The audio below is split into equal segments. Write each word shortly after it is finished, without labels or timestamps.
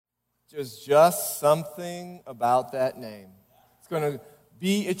There's just something about that name. It's going to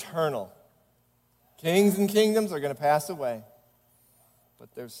be eternal. Kings and kingdoms are going to pass away.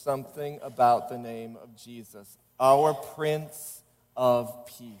 But there's something about the name of Jesus, our Prince of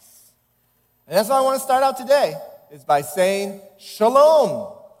Peace. And that's why I want to start out today, is by saying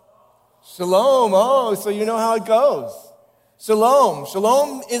shalom. Shalom. Oh, so you know how it goes. Shalom.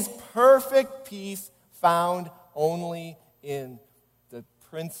 Shalom is perfect peace found only in the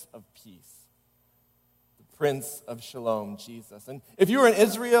Prince of Peace. The Prince of Shalom, Jesus. And if you were in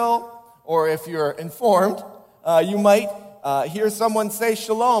Israel, or if you're informed, you might hear someone say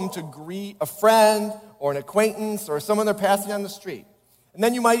shalom to greet a friend or an acquaintance or someone they're passing on the street. And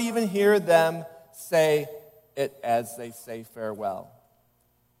then you might even hear them say it as they say farewell.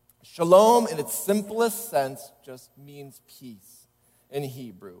 Shalom, in its simplest sense, just means peace in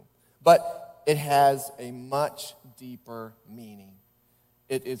Hebrew. But it has a much deeper meaning.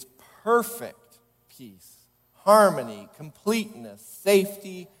 It is perfect peace, harmony, completeness,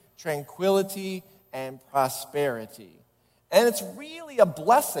 safety, tranquility, and prosperity. And it's really a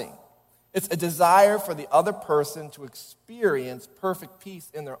blessing. It's a desire for the other person to experience perfect peace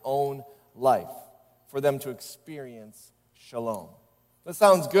in their own life, for them to experience shalom. That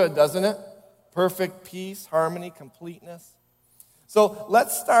sounds good, doesn't it? Perfect peace, harmony, completeness. So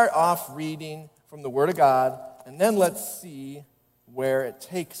let's start off reading from the Word of God, and then let's see where it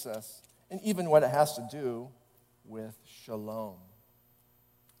takes us, and even what it has to do with shalom.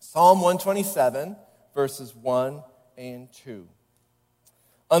 Psalm 127, verses 1 and 2.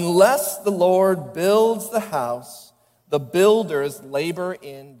 Unless the Lord builds the house, the builders labor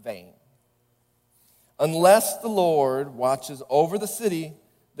in vain. Unless the Lord watches over the city,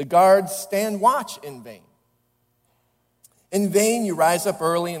 the guards stand watch in vain. In vain you rise up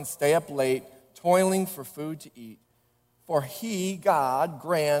early and stay up late, toiling for food to eat. For He, God,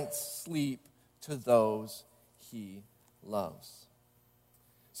 grants sleep to those He loves.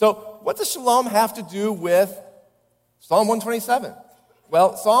 So what does shalom have to do with Psalm 127?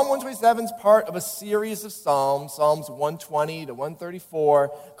 Well, Psalm 127 is part of a series of Psalms, Psalms 120 to 134,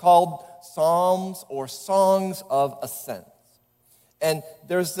 called Psalms or Songs of Ascent. And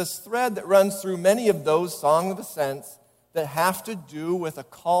there's this thread that runs through many of those songs of ascent that have to do with a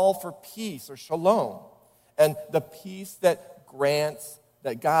call for peace or shalom, and the peace that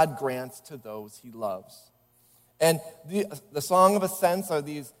God grants to those He loves. And the Song of Ascents are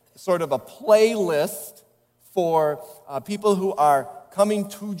these sort of a playlist for people who are coming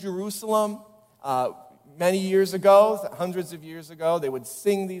to Jerusalem. Many years ago, hundreds of years ago, they would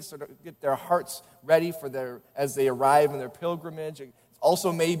sing these, sort of get their hearts ready for as they arrive in their pilgrimage. It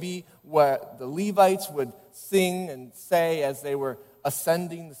also maybe what the Levites would sing and say as they were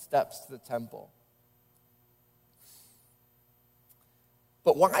ascending the steps to the temple.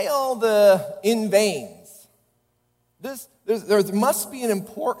 But why all the in vains? There must be an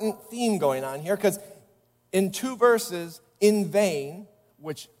important theme going on here, because in 2 verses, in vain,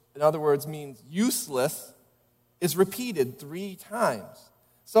 which in other words means useless, is repeated 3 times.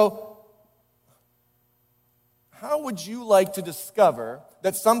 So, how would you like to discover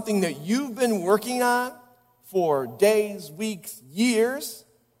that something that you've been working on for days, weeks, years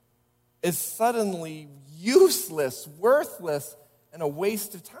is suddenly useless, worthless, and a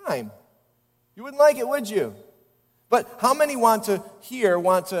waste of time? You wouldn't like it, would you? But how many want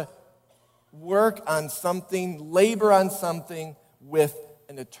to work on something, labor on something with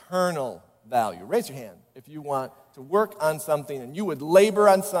an eternal value? Raise your hand if you want to work on something and you would labor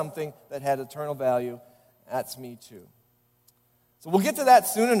on something that had eternal value. That's me too. So we'll get to that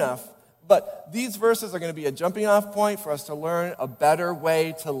soon enough, but these verses are going to be a jumping off point for us to learn a better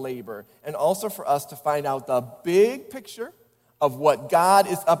way to labor, and also for us to find out the big picture of what God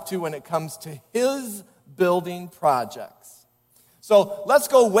is up to when it comes to His building projects. So let's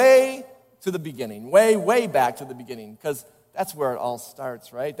go way to the beginning, way back to the beginning, because that's where it all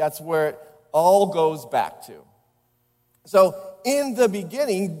starts, right? That's where it all goes back to. So in the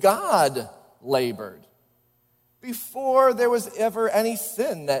beginning, God labored. Before there was ever any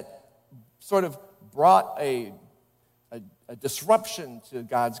sin that sort of brought a disruption to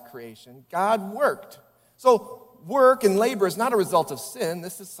God's creation, God worked. So work and labor is not a result of sin.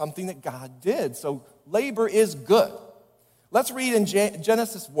 This is something that God did. So labor is good. Let's read in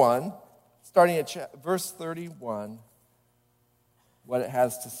Genesis 1, starting at verse 31, what it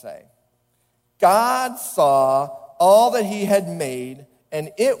has to say. God saw all that He had made,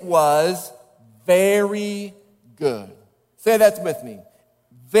 and it was very good. Say that with me.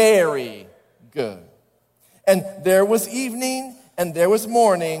 Very good. And there was evening, and there was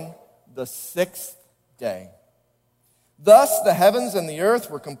morning, the 6th day. Thus the heavens and the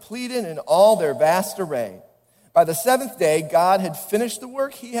earth were completed in all their vast array. By the seventh day, God had finished the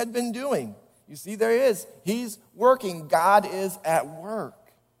work he had been doing. You see, there he is. He's working. God is at work.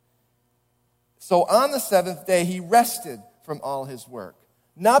 So on the seventh day, he rested from all his work.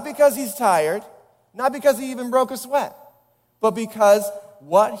 Not because he's tired, not because he even broke a sweat, but because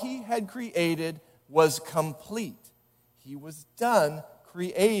what he had created was complete. He was done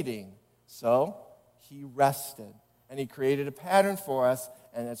creating. So he rested. And he created a pattern for us.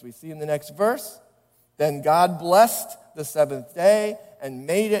 And as we see in the next verse, then God blessed the seventh day and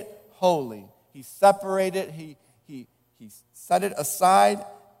made it holy. He separated, he set it aside,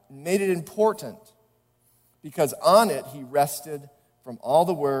 made it important. Because on it he rested from all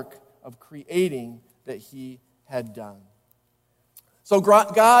the work of creating that he had done. So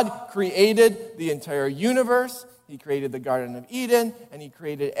God created the entire universe. He created the Garden of Eden, and he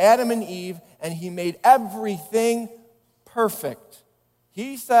created Adam and Eve, and he made everything perfect.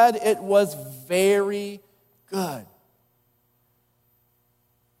 He said it was very good.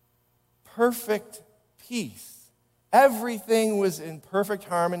 Perfect peace. Everything was in perfect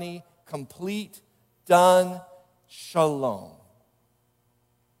harmony, complete, done, shalom.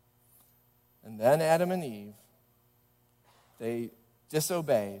 And then Adam and Eve, they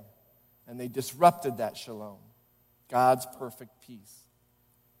disobeyed, and they disrupted that shalom, God's perfect peace.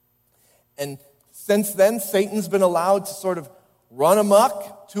 And since then, Satan's been allowed to sort of run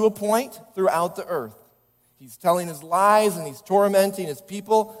amok to a point throughout the earth. He's telling his lies and he's tormenting his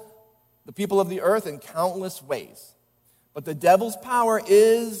people, the people of the earth, in countless ways. But the devil's power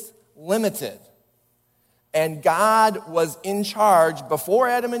is limited. And God was in charge before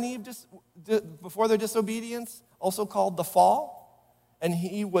Adam and Eve, before their disobedience, also called the fall. And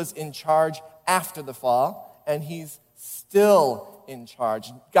he was in charge after the fall, and he's still in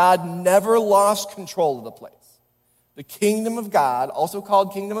charge. God never lost control of the place. The kingdom of God, also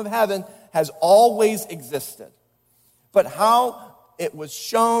called kingdom of heaven, has always existed. But how it was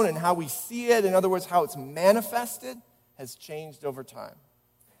shown and how we see it, in other words, how it's manifested, has changed over time.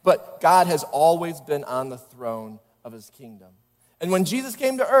 But God has always been on the throne of his kingdom. And when Jesus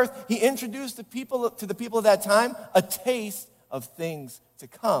came to earth, he introduced to the people of that time a taste of things to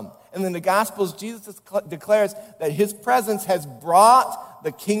come. And in the Gospels, Jesus declares that his presence has brought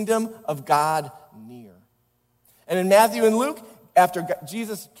the kingdom of God near. And in Matthew and Luke, after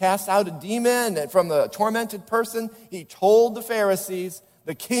Jesus cast out a demon from the tormented person, he told the Pharisees,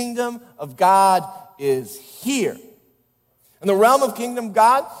 the kingdom of God is here. And the realm of kingdom of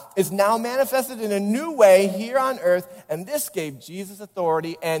God is now manifested in a new way here on earth, and this gave Jesus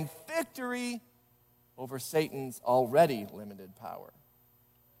authority and victory over Satan's already limited power.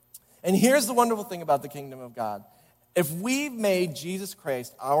 And here's the wonderful thing about the kingdom of God. If we've made Jesus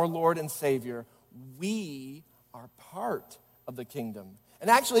Christ our Lord and Savior, we are part of the kingdom. And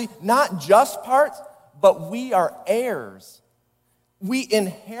actually, not just part, but we are heirs. We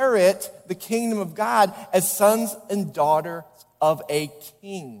inherit the kingdom of God as sons and daughters of a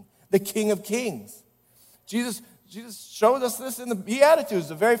king, the King of Kings. Jesus showed us this in the Beatitudes,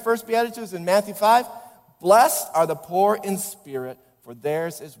 the very first Beatitudes in Matthew 5. Blessed are the poor in spirit, for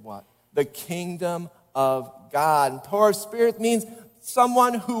theirs is what? The kingdom of God. And poor of spirit means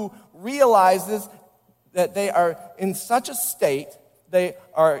someone who realizes that they are in such a state, they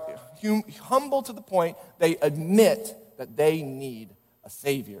are humble to the point they admit that they need a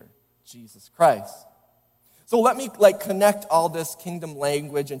Savior, Jesus Christ. So let me connect all this kingdom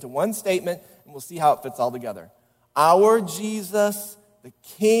language into one statement, and we'll see how it fits all together. Our Jesus, the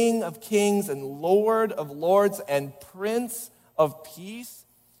King of Kings and Lord of Lords and Prince of Peace,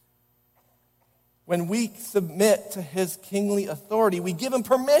 when we submit to his kingly authority, we give him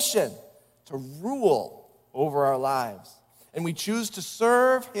permission to rule over our lives. And we choose to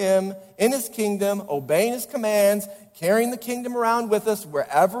serve him in his kingdom, obeying his commands, carrying the kingdom around with us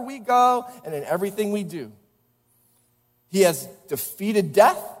wherever we go and in everything we do. He has defeated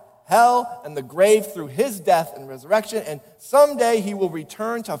death, hell, and the grave through his death and resurrection, and someday he will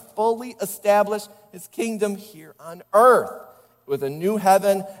return to fully establish his kingdom here on earth with a new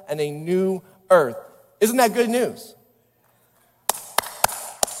heaven and a new earth. Isn't that good news?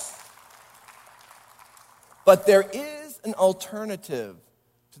 But there is an alternative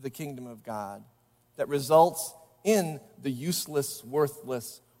to the kingdom of God that results in the useless,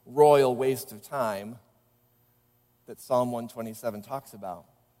 worthless, royal waste of time that Psalm 127 talks about.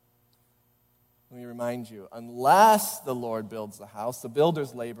 Let me remind you, unless the Lord builds the house, the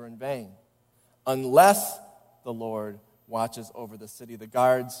builders labor in vain. Unless the Lord watches over the city, the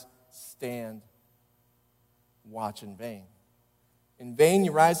guards stand watch in vain. In vain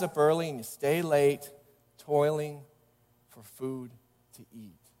you rise up early and you stay late, toiling for food to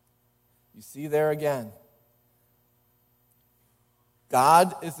eat. You see there again.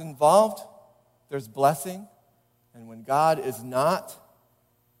 God is involved, there's blessing. And when God is not,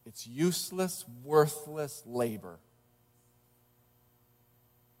 it's useless, worthless labor.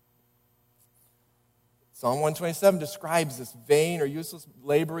 Psalm 127 describes this vain or useless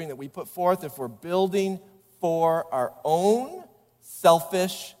laboring that we put forth if we're building for our own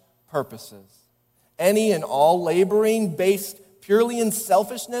selfish purposes. Any and all laboring based purely in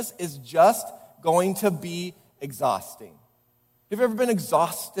selfishness is just going to be exhausting. Have you ever been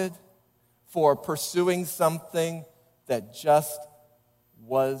exhausted for pursuing something that just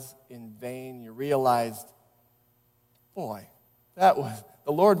was in vain? You realized, boy,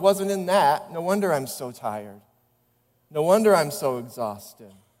 the Lord wasn't in that. No wonder I'm so tired. No wonder I'm so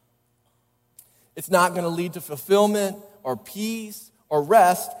exhausted. It's not going to lead to fulfillment or peace or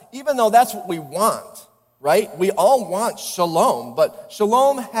rest, even though that's what we want, right? We all want shalom, but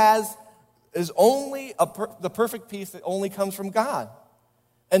shalom is only the perfect peace that only comes from God.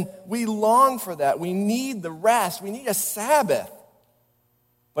 And we long for that. We need the rest. We need a Sabbath.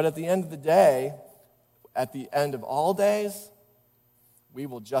 But at the end of the day, at the end of all days, we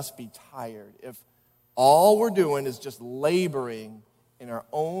will just be tired if all we're doing is just laboring in our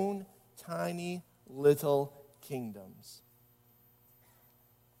own tiny little kingdoms.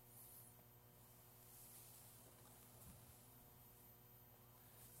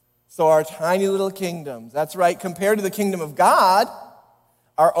 So our tiny little kingdoms, that's right, compared to the kingdom of God,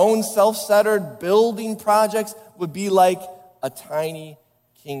 our own self-centered building projects would be like a tiny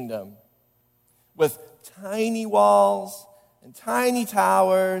kingdom with tiny walls and tiny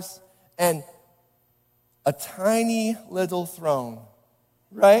towers and a tiny little throne,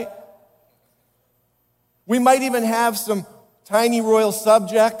 right? We might even have some tiny royal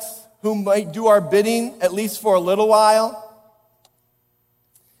subjects who might do our bidding, at least for a little while.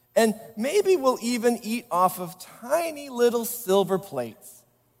 And maybe we'll even eat off of tiny little silver plates.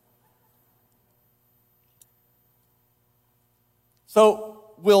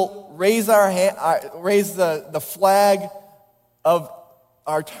 So we'll raise the flag of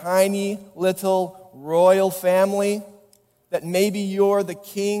our tiny little royal family that maybe you're the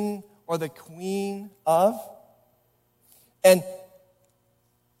king or the queen of. And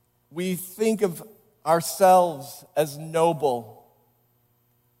we think of ourselves as noble.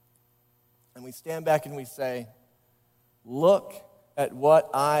 And we stand back and we say, look at what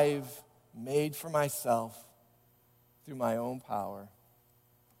I've made for myself through my own power.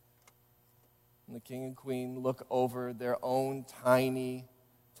 And the king and queen look over their own tiny,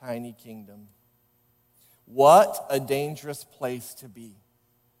 tiny kingdom. What a dangerous place to be.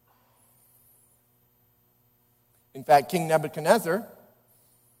 In fact, King Nebuchadnezzar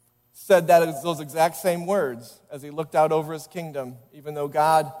said those exact same words as he looked out over his kingdom, even though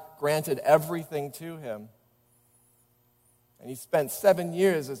God granted everything to him. And he spent 7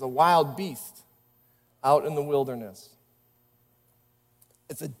 years as a wild beast out in the wilderness.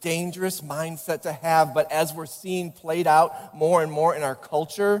 It's a dangerous mindset to have, but as we're seeing played out more and more in our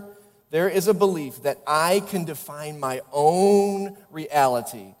culture, there is a belief that I can define my own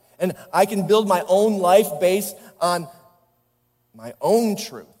reality. And I can build my own life based on my own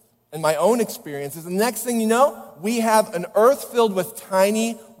truth and my own experiences. And the next thing you know, we have an earth filled with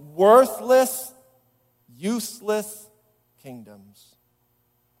tiny, worthless, useless kingdoms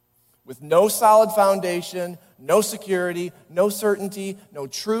with no solid foundation, no security, no certainty, no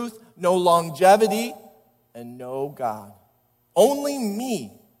truth, no longevity, and no God. Only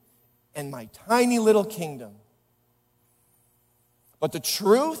me and my tiny little kingdom. But the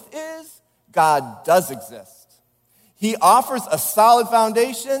truth is, God does exist. He offers a solid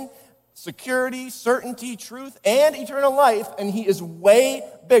foundation, security, certainty, truth, and eternal life, and he is way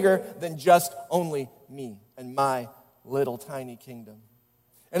bigger than just only me and my little tiny kingdom.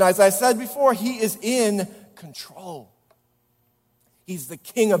 And as I said before, he is in control. He's the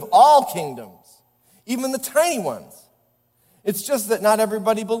king of all kingdoms, even the tiny ones. It's just that not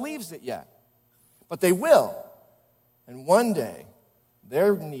everybody believes it yet, but they will. And one day,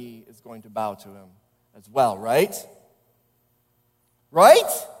 their knee is going to bow to him as well, right?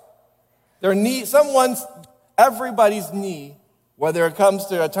 Right? Their knee, everybody's knee, whether it comes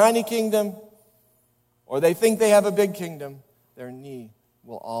to a tiny kingdom or they think they have a big kingdom, their knee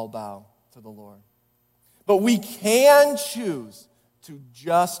will all bow to the Lord. But we can choose to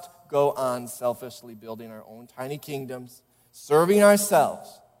just go on selfishly building our own tiny kingdoms, serving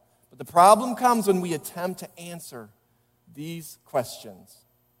ourselves. But the problem comes when we attempt to answer these questions.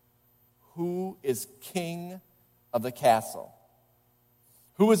 Who is king of the castle?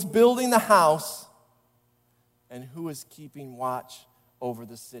 Who is building the house? and who is keeping watch over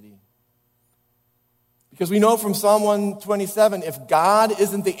the city? Because we know from Psalm 127, if God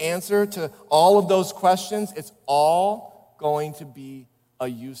isn't the answer to all of those questions, it's all going to be a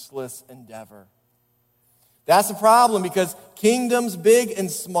useless endeavor. That's the problem, because kingdoms, big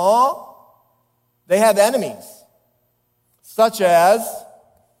and small, they have enemies, such as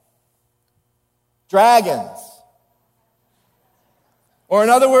dragons, or in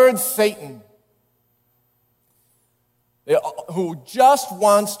other words, Satan, who just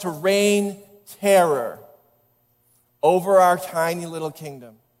wants to reign terror over our tiny little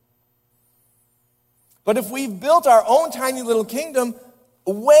kingdom. But if we've built our own tiny little kingdom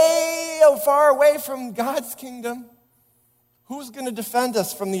way far away from God's kingdom, who's going to defend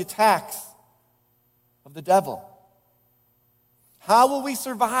us from the attacks of the devil? How will we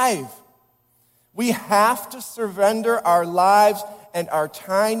survive? We have to surrender our lives and our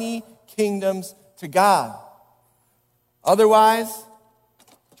tiny kingdoms to God. Otherwise,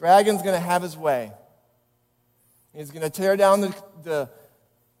 dragon's going to have his way. He's going to tear down the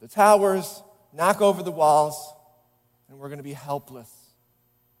towers, knock over the walls, and we're going to be helpless.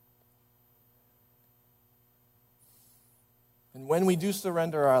 And when we do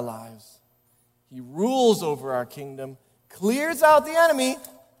surrender our lives, he rules over our kingdom, clears out the enemy,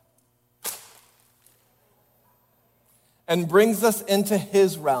 and brings us into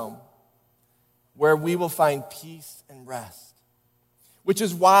his realm, where we will find peace and rest. Which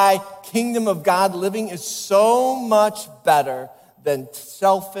is why kingdom of God living is so much better than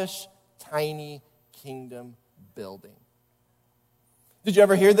selfish, tiny kingdom building. Did you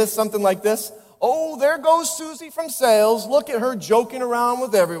ever hear this? Something like this? Oh, there goes Susie from sales. Look at her joking around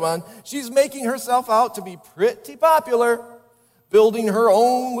with everyone. She's making herself out to be pretty popular, building her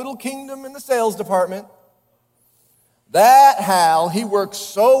own little kingdom in the sales department. That Hal, he works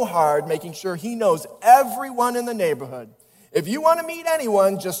so hard making sure he knows everyone in the neighborhood. If you want to meet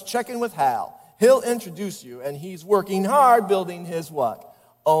anyone, just check in with Hal. He'll introduce you, and he's working hard building his what?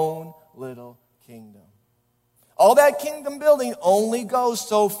 Own little kingdom. All that kingdom building only goes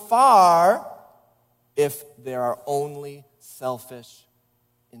so far if there are only selfish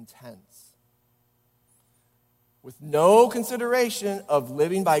intents. With no consideration of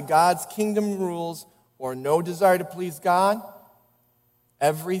living by God's kingdom rules or no desire to please God,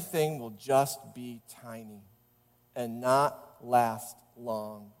 everything will just be tiny and not last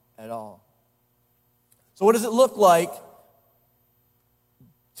long at all. So what does it look like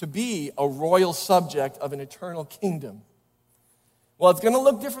to be a royal subject of an eternal kingdom? Well, it's going to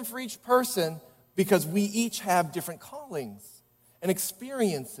look different for each person because we each have different callings and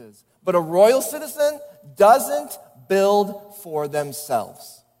experiences. But a royal citizen doesn't build for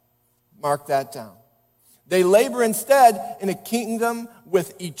themselves. Mark that down. They labor instead in a kingdom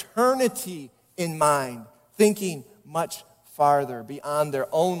with eternity in mind, thinking much farther beyond their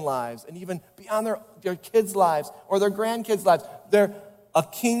own lives and even beyond their kids' lives or their grandkids' lives. A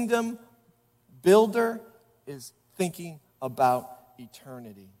kingdom builder is thinking about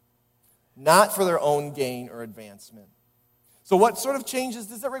eternity, not for their own gain or advancement. So what sort of changes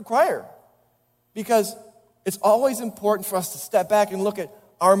does it require? Because it's always important for us to step back and look at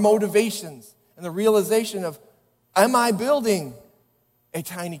our motivations and the realization of, am I building a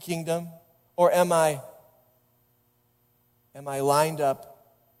tiny kingdom, or am I lined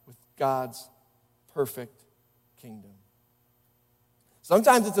up with God's perfect kingdom?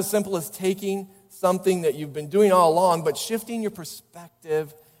 Sometimes it's as simple as taking something that you've been doing all along, but shifting your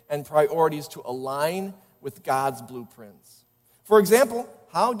perspective and priorities to align with God's blueprints. For example,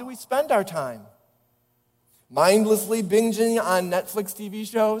 how do we spend our time? Mindlessly binging on Netflix TV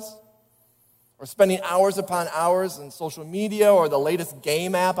shows? Or spending hours upon hours on social media or the latest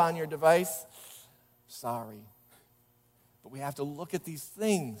game app on your device? Sorry. But we have to look at these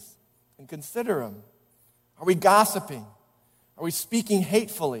things and consider them. Are we gossiping? Are we speaking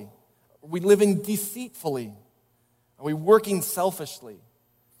hatefully? Are we living deceitfully? Are we working selfishly?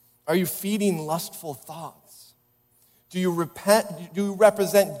 Are you feeding lustful thoughts? Do you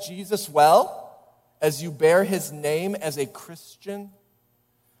represent Jesus well as you bear his name as a Christian?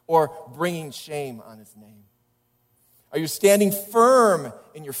 Or bringing shame on his name? Are you standing firm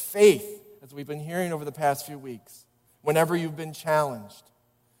in your faith, as we've been hearing over the past few weeks, whenever you've been challenged?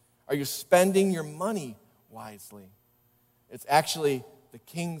 Are you spending your money wisely? It's actually the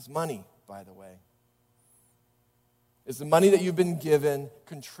king's money, by the way. Is the money that you've been given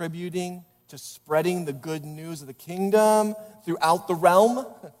contributing to spreading the good news of the kingdom throughout the realm,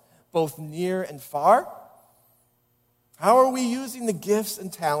 both near and far? How are we using the gifts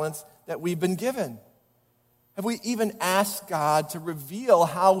and talents that we've been given? Have we even asked God to reveal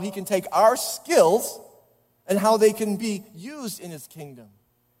how he can take our skills and how they can be used in his kingdom.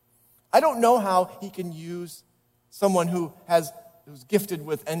 I don't know how he can use someone who's gifted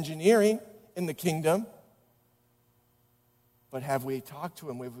with engineering in the kingdom, but have we talked to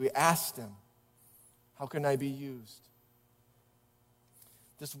him? Have we asked him, how can I be used?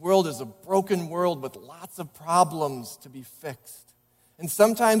 This world is a broken world with lots of problems to be fixed. And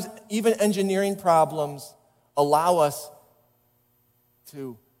sometimes even engineering problems allow us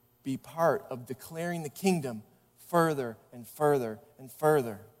to be part of declaring the kingdom further and further and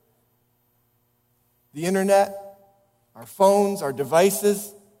further. The internet, our phones, our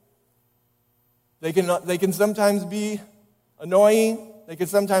devices, they can sometimes be annoying. They can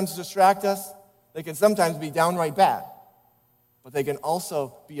sometimes distract us. They can sometimes be downright bad. But they can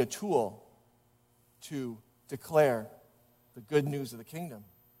also be a tool to declare the good news of the kingdom,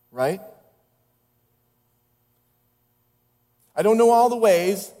 right? I don't know all the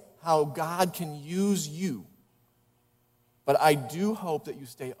ways how God can use you, but I do hope that you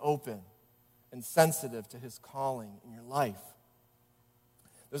stay open and sensitive to his calling in your life.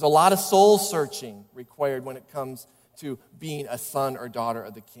 There's a lot of soul searching required when it comes to being a son or daughter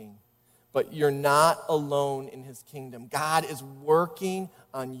of the King. But you're not alone in his kingdom. God is working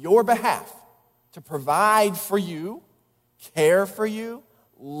on your behalf to provide for you, care for you,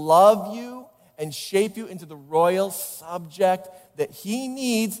 love you, and shape you into the royal subject that he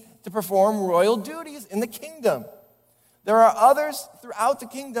needs to perform royal duties in the kingdom. There are others throughout the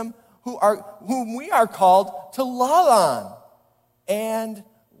kingdom whom we are called to love on and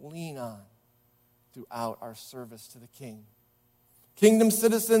lean on throughout our service to the King. Kingdom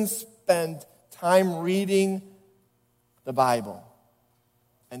citizens spend time reading the Bible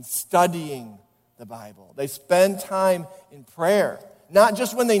and studying the Bible. They spend time in prayer, not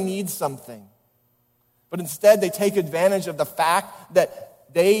just when they need something, but instead they take advantage of the fact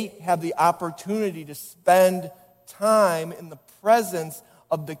that they have the opportunity to spend time in the presence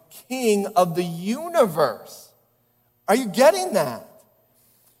of the King of the universe. Are you getting that?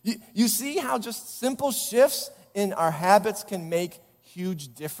 You see how just simple shifts in our habits can make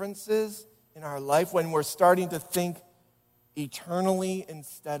huge differences in our life when we're starting to think eternally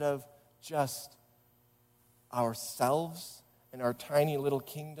instead of just ourselves and our tiny little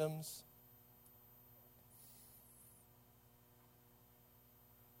kingdoms?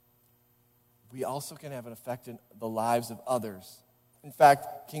 We also can have an effect in the lives of others. In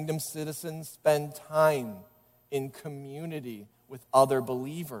fact, kingdom citizens spend time in community with other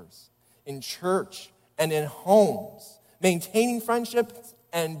believers, in church and in homes, maintaining friendships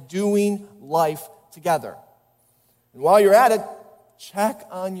and doing life together. And while you're at it, check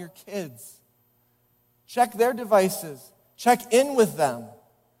on your kids. Check their devices. Check in with them.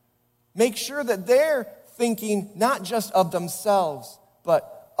 Make sure that they're thinking not just of themselves,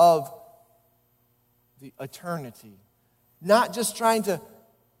 but of the eternity. Not just trying to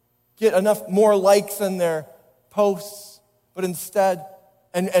get enough more likes on their posts, but instead,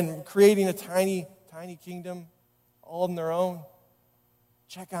 and creating a tiny kingdom all on their own.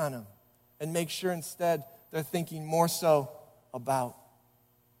 Check on them and make sure instead they're thinking more so about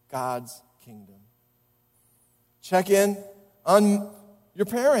God's kingdom. Check in on your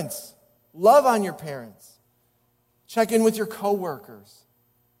parents. Love on your parents. Check in with your coworkers.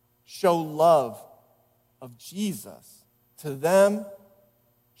 Show love of Jesus to them.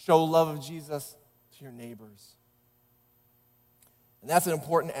 Show love of Jesus to your neighbors. And that's an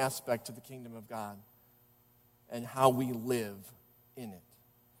important aspect to the kingdom of God and how we live in it.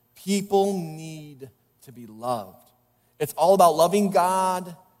 People need to be loved. It's all about loving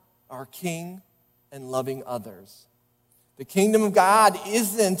God, our King, and loving others. The kingdom of God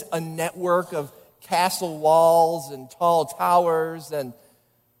isn't a network of castle walls and tall towers and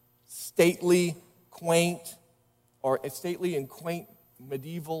stately and quaint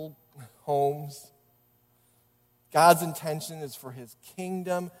medieval homes. God's intention is for his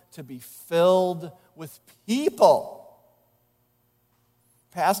kingdom to be filled with people.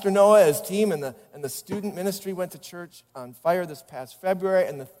 Pastor Noah, his team, and the student ministry went to Church on Fire this past February,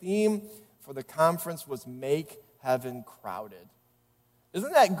 and the theme for the conference was Make Heaven Crowded.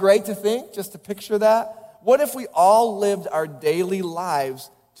 Isn't that great to think, just to picture that? What if we all lived our daily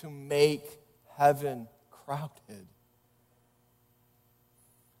lives to make heaven crowded?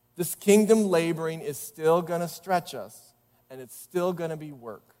 This kingdom laboring is still going to stretch us, and it's still going to be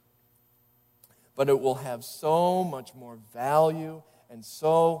work. But it will have so much more value and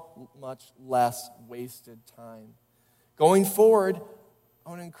so much less wasted time. Going forward, I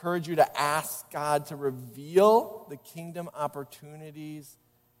want to encourage you to ask God to reveal the kingdom opportunities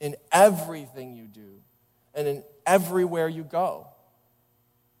in everything you do and in everywhere you go.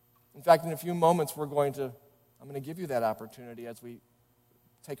 In fact, in a few moments, we're going to I'm going to give you that opportunity as we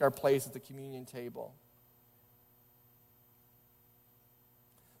take our place at the communion table.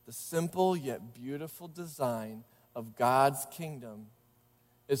 The simple yet beautiful design of God's kingdom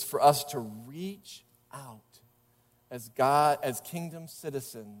is for us to reach out as kingdom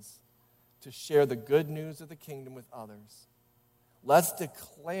citizens to share the good news of the kingdom with others. Let's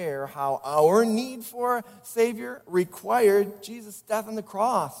declare how our need for a Savior required Jesus' death on the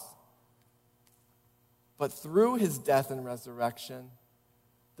cross. But through his death and resurrection,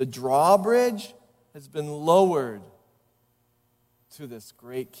 the drawbridge has been lowered to this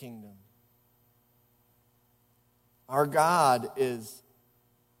great kingdom. Our God is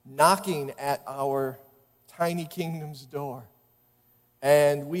knocking at our tiny kingdom's door.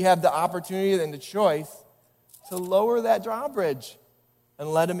 And we have the opportunity and the choice to lower that drawbridge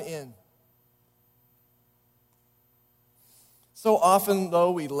and let him in. So often,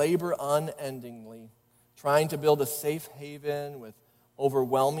 though, we labor unendingly, trying to build a safe haven with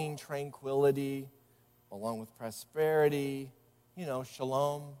overwhelming tranquility, along with prosperity,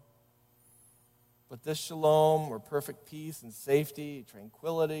 shalom. But this shalom, or perfect peace and safety,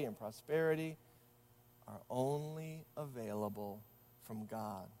 tranquility and prosperity, are only available from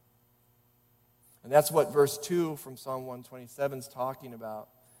God. And that's what verse 2 from Psalm 127 is talking about.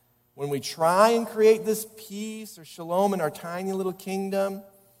 When we try and create this peace or shalom in our tiny little kingdom,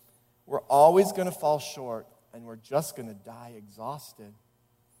 we're always going to fall short and we're just going to die exhausted.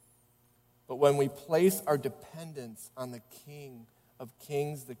 But when we place our dependence on the King of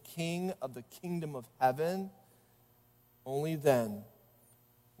Kings, the King of the kingdom of heaven, only then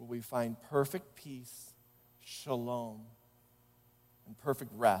will we find perfect peace, shalom, and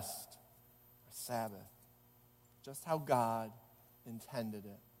perfect rest, or Sabbath, just how God intended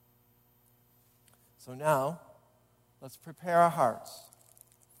it. So now, let's prepare our hearts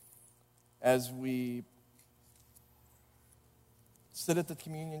as we sit at the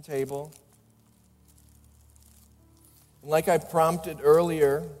communion table. And like I prompted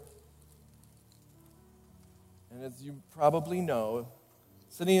earlier, and as you probably know,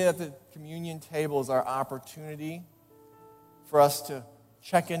 sitting at the communion table is our opportunity for us to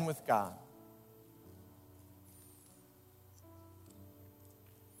check in with God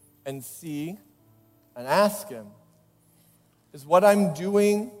and see and ask him, is what I'm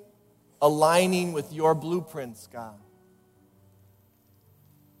doing aligning with your blueprints, God?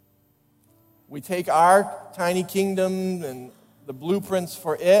 We take our tiny kingdom and the blueprints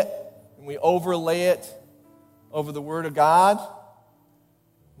for it, and we overlay it over the Word of God.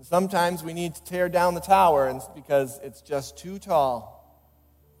 And sometimes we need to tear down the tower because it's just too tall.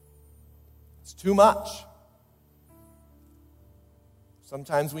 It's too much.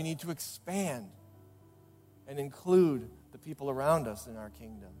 Sometimes we need to expand and include the people around us in our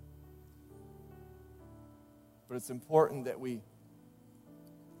kingdom. But it's important that we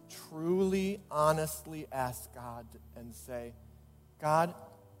truly, honestly ask God and say, God,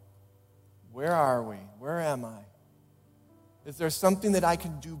 where are we? Where am I? Is there something that I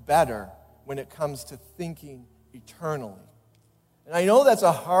can do better when it comes to thinking eternally? And I know that's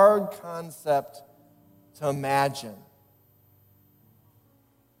a hard concept to imagine.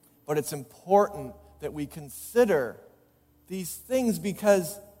 But it's important that we consider these things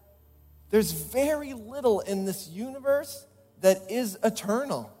because there's very little in this universe that is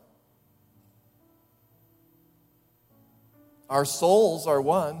eternal. Our souls are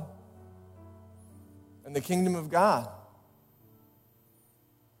one, and the kingdom of God.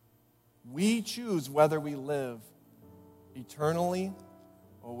 We choose whether we live eternally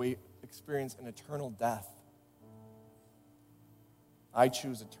or we experience an eternal death. I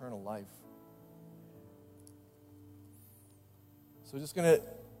choose eternal life. So I'm just going to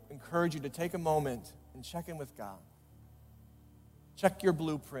encourage you to take a moment and check in with God. Check your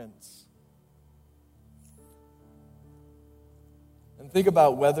blueprints. And think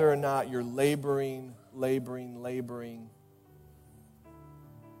about whether or not you're laboring,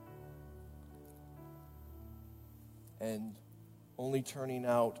 and only turning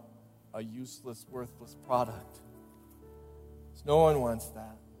out a useless, worthless product. So no one wants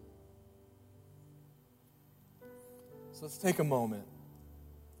that. So let's take a moment.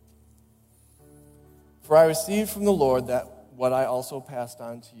 For I received from the Lord that what I also passed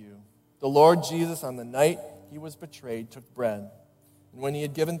on to you. The Lord Jesus, on the night he was betrayed, took bread. And when he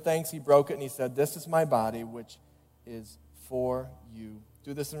had given thanks, he broke it, and he said, "This is my body, which is for you.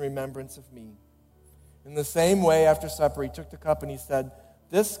 Do this in remembrance of me." In the same way, after supper, he took the cup, and he said,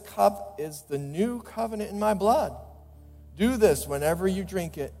 "This cup is the new covenant in my blood. Do this whenever you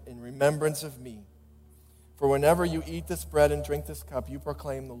drink it in remembrance of me. For whenever you eat this bread and drink this cup, you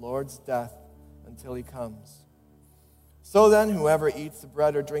proclaim the Lord's death until he comes. So then, whoever eats the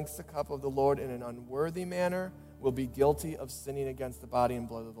bread or drinks the cup of the Lord in an unworthy manner will be guilty of sinning against the body and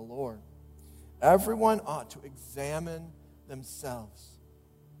blood of the Lord. Everyone ought to examine themselves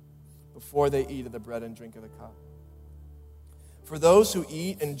before they eat of the bread and drink of the cup. For those who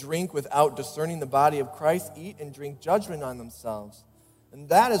eat and drink without discerning the body of Christ eat and drink judgment on themselves. And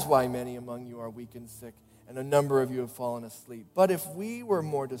that is why many among you are weak and sick, and a number of you have fallen asleep. But if we were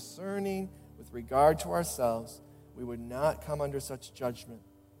more discerning with regard to ourselves, we would not come under such judgment.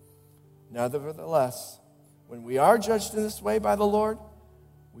 Nevertheless, when we are judged in this way by the Lord,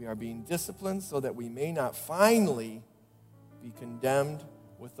 we are being disciplined so that we may not finally be condemned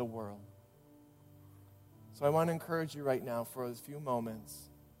with the world. So I want to encourage you right now for a few moments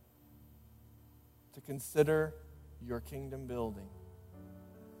to consider your kingdom building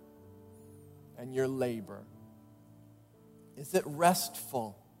and your labor. Is it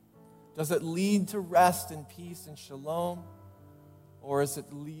restful? Does it lead to rest and peace and shalom? Or does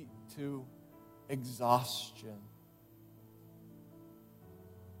it lead to exhaustion?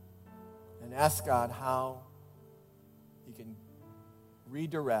 And ask God how He can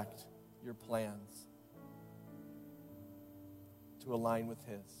redirect your plans to align with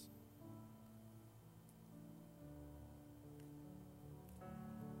His.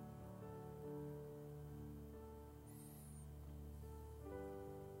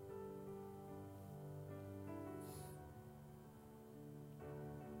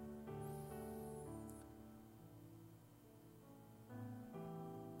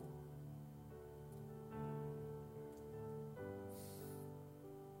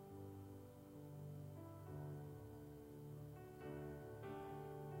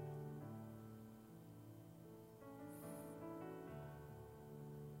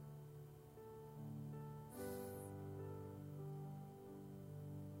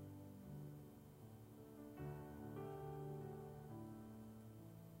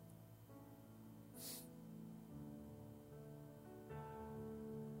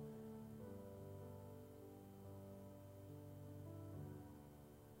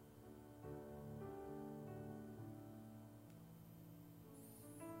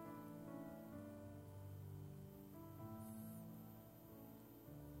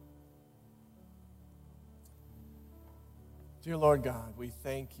 Dear Lord God, we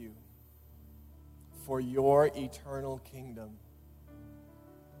thank you for your eternal kingdom.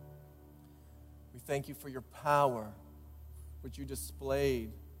 We thank you for your power, which you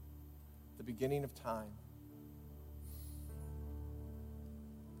displayed at the beginning of time.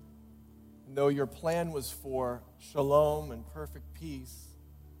 And though your plan was for shalom and perfect peace,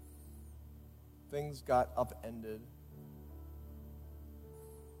 things got upended.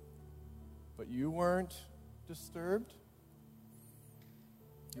 But you weren't disturbed.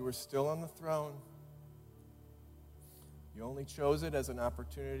 You were still on the throne. You only chose it as an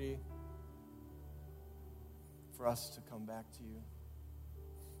opportunity for us to come back to you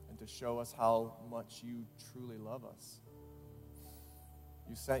and to show us how much you truly love us.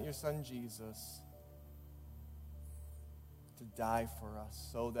 You sent your Son Jesus to die for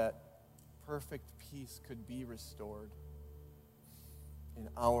us so that perfect peace could be restored in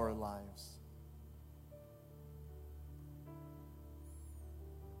our lives.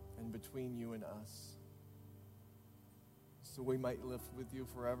 And between you and us, so we might live with you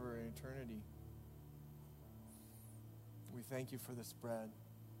forever in eternity. We thank you for this bread.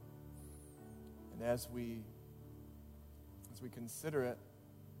 And as we consider it,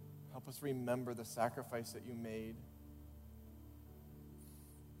 help us remember the sacrifice that you made,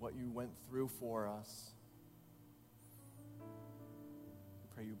 what you went through for us.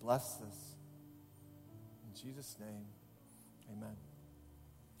 We pray you bless this. In Jesus' name, amen.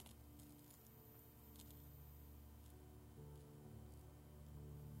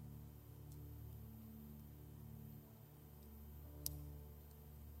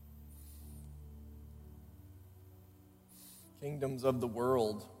 Kingdoms of the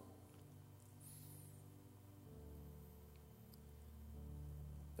world.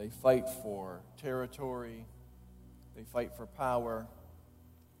 They fight for territory. They fight for power.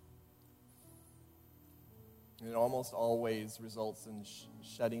 And it almost always results in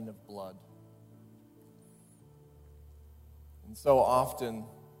shedding of blood. And so often,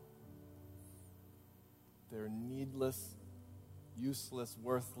 they're needless, useless,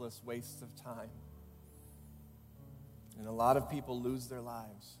 worthless wastes of time. And a lot of people lose their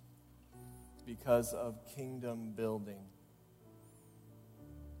lives because of kingdom building.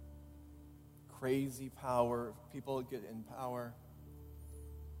 Crazy power. People get in power.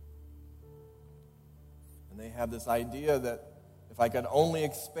 And they have this idea that if I could only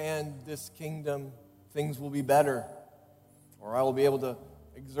expand this kingdom, things will be better. or I will be able to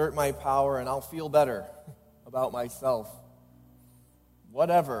exert my power and I'll feel better about myself.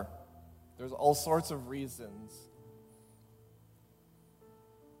 Whatever. There's all sorts of reasons.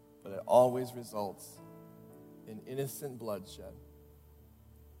 But it always results in innocent bloodshed.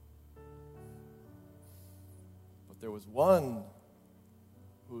 But there was one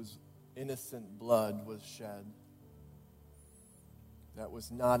whose innocent blood was shed that was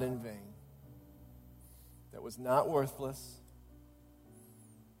not in vain, that was not worthless,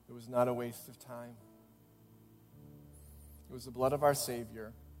 it was not a waste of time. It was the blood of our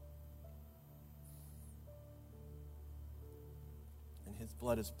Savior. And his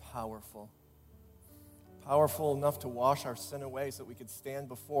blood is powerful. Powerful enough to wash our sin away so that we could stand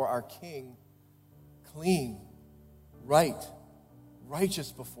before our King clean, right,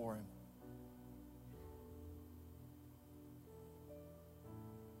 righteous before him.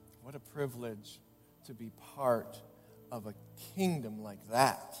 What a privilege to be part of a kingdom like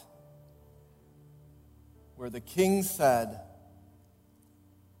that, where the king said,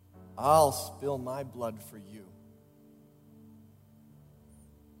 I'll spill my blood for you.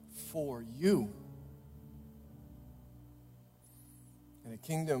 For you. And a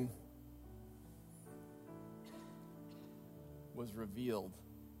kingdom was revealed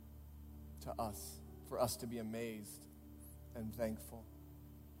to us, for us to be amazed and thankful.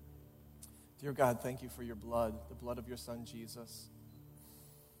 Dear God, thank you for your blood, the blood of your Son, Jesus.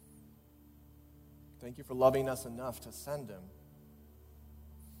 Thank you for loving us enough to send him.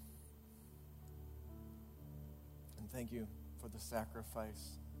 And thank you for the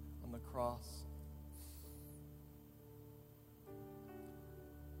sacrifice on the cross.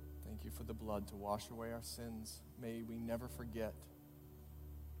 Thank you for the blood to wash away our sins. May we never forget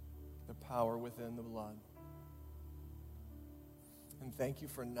the power within the blood. And thank you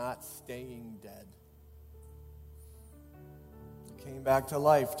for not staying dead. You came back to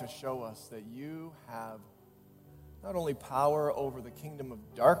life to show us that you have not only power over the kingdom of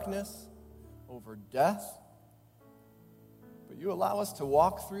darkness, over death, but you allow us to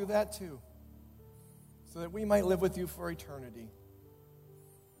walk through that too, so that we might live with you for eternity.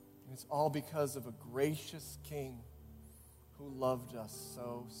 And it's all because of a gracious King who loved us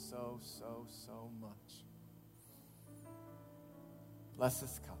so much. Bless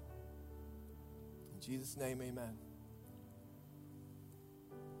this cup. In Jesus' name, amen.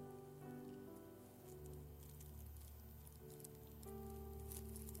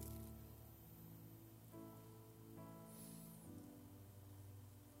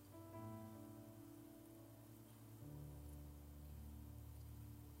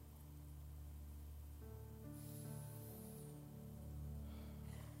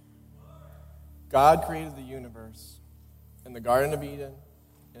 God created the universe in the Garden of Eden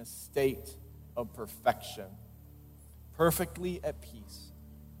in a state of perfection, perfectly at peace.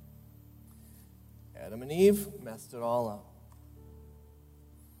 Adam and Eve messed it all up.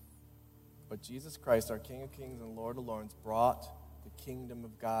 But Jesus Christ, our King of Kings and Lord of Lords, brought the kingdom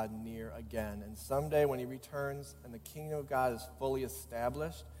of God near again. And someday when he returns and the kingdom of God is fully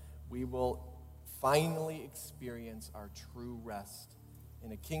established, we will finally experience our true rest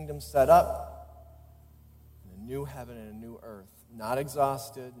in a kingdom set up in a new heaven and a new earth. Not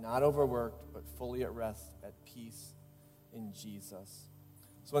exhausted, not overworked, but fully at rest, at peace in Jesus.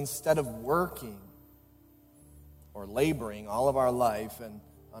 So instead of working or laboring all of our life and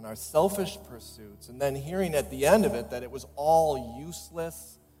on our selfish pursuits, and then hearing at the end of it that it was all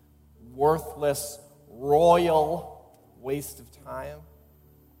useless, worthless, royal waste of time,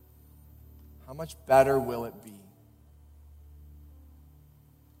 how much better will it be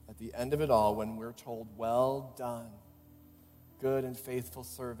at the end of it all when we're told, well done, good and faithful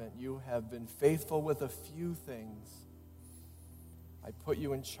servant. You have been faithful with a few things. I put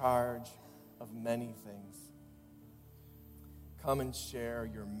you in charge of many things. Come and share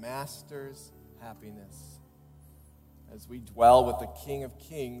your master's happiness as we dwell with the King of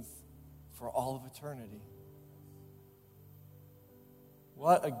Kings for all of eternity.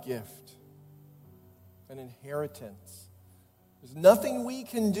 What a gift, an inheritance. There's nothing we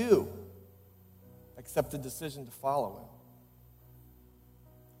can do except the decision to follow him.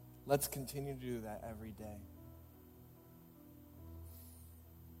 Let's continue to do that every day.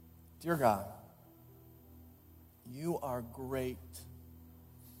 Dear God, you are great.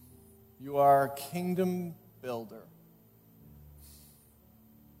 You are a kingdom builder.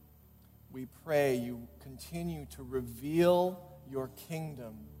 We pray you continue to reveal your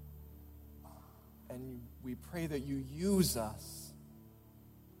kingdom, and we pray that you use us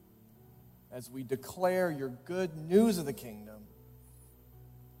as we declare your good news of the kingdom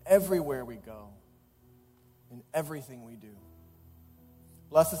everywhere we go, in everything we do.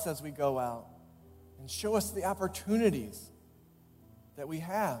 Bless us as we go out. And show us the opportunities that we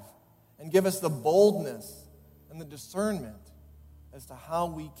have. And give us the boldness and the discernment as to how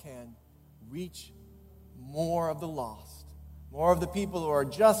we can reach more of the lost. More of the people who are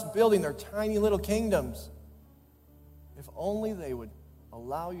just building their tiny little kingdoms. If only they would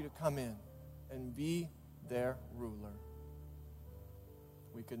allow you to come in and be their ruler.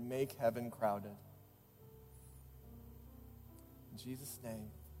 We could make heaven crowded. In Jesus' name,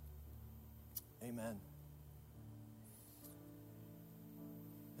 amen.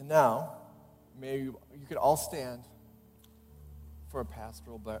 And now, may you could all stand for a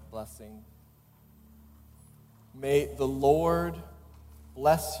pastoral blessing. May the Lord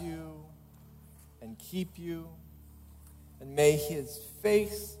bless you and keep you, and may his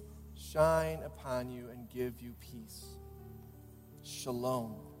face shine upon you and give you peace.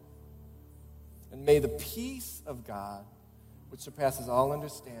 Shalom. And may the peace of God, which surpasses all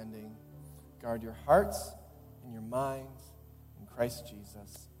understanding, guard your hearts and your minds in Christ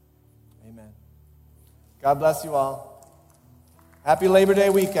Jesus. Amen. God bless you all. Happy Labor Day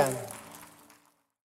weekend.